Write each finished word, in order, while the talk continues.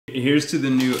Here's to the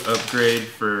new upgrade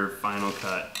for Final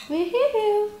Cut.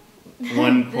 Woohoo!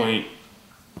 1.2.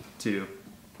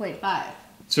 0.5.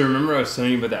 So remember I was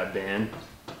telling you about that band,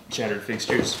 Shattered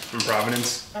Fixtures from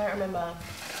Providence? I don't remember.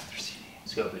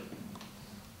 Scope it.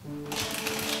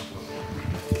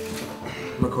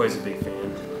 McCoy's a big fan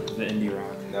of the indie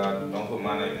rock. No, don't put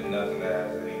my name in nothing that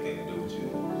has anything to do with you.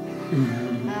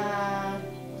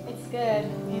 It's good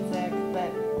music,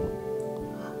 but...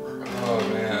 Oh,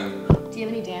 man. Do you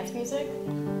have any dance music?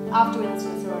 After we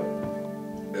listen to some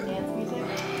dance music?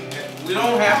 We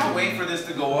don't have to wait for this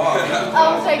to go off.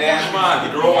 Oh, sorry. Come on,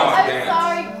 the girl wants to dance. I'm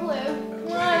sorry, Cliff.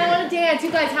 Come on, I want to dance.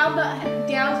 You guys, how about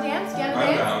down to dance? Down to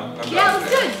dance? Yeah, let's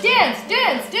do it. Dance,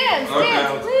 dance, dance,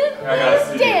 dance. Cliff,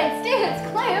 dance,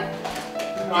 Cliff.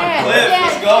 Cliff,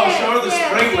 let's go. Show her the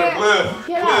sprinkler, Cliff.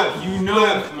 Cliff, you know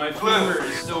my finger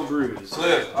is still bruised.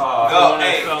 Cliff, go.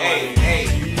 Hey.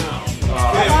 You know.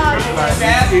 Cliff,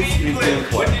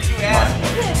 what did you ask me?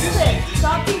 Cliff,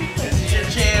 stop being Cliff. This is your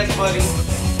chance, buddy.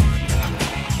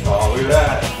 Oh, look at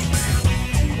that.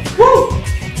 Woo!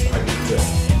 I can do that.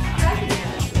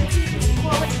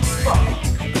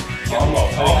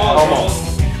 Almost.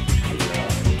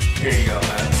 Here you go,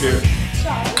 man. Cheers.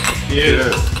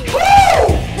 Cheers. Woo!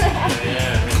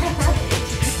 Yeah.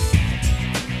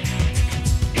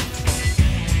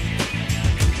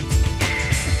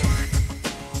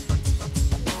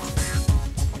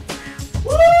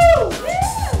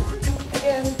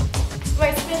 Again. Am I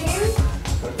spinning?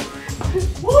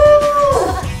 Woo!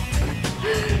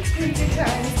 Good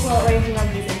times while arranging our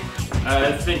music. I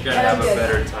think I'd have a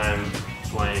better time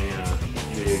playing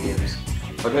video games.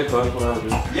 Okay, Cliff, whatever,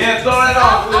 dude. Yeah, throw that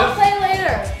off, I'll Cliff. play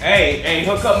later. Hey,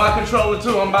 hook up my controller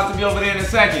too. I'm about to be over there in a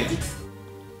second.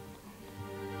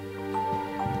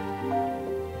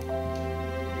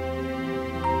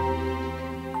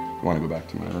 Want to go back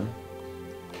to my room?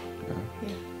 Yeah.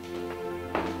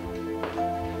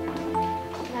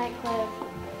 Night, Cliff.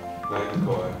 Night,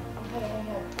 McCoy.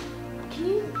 Okay. Can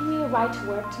you give me a ride to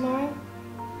work tomorrow?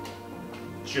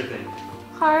 Sure thing.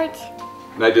 Heart.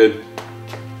 Night, dude.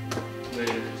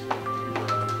 Later.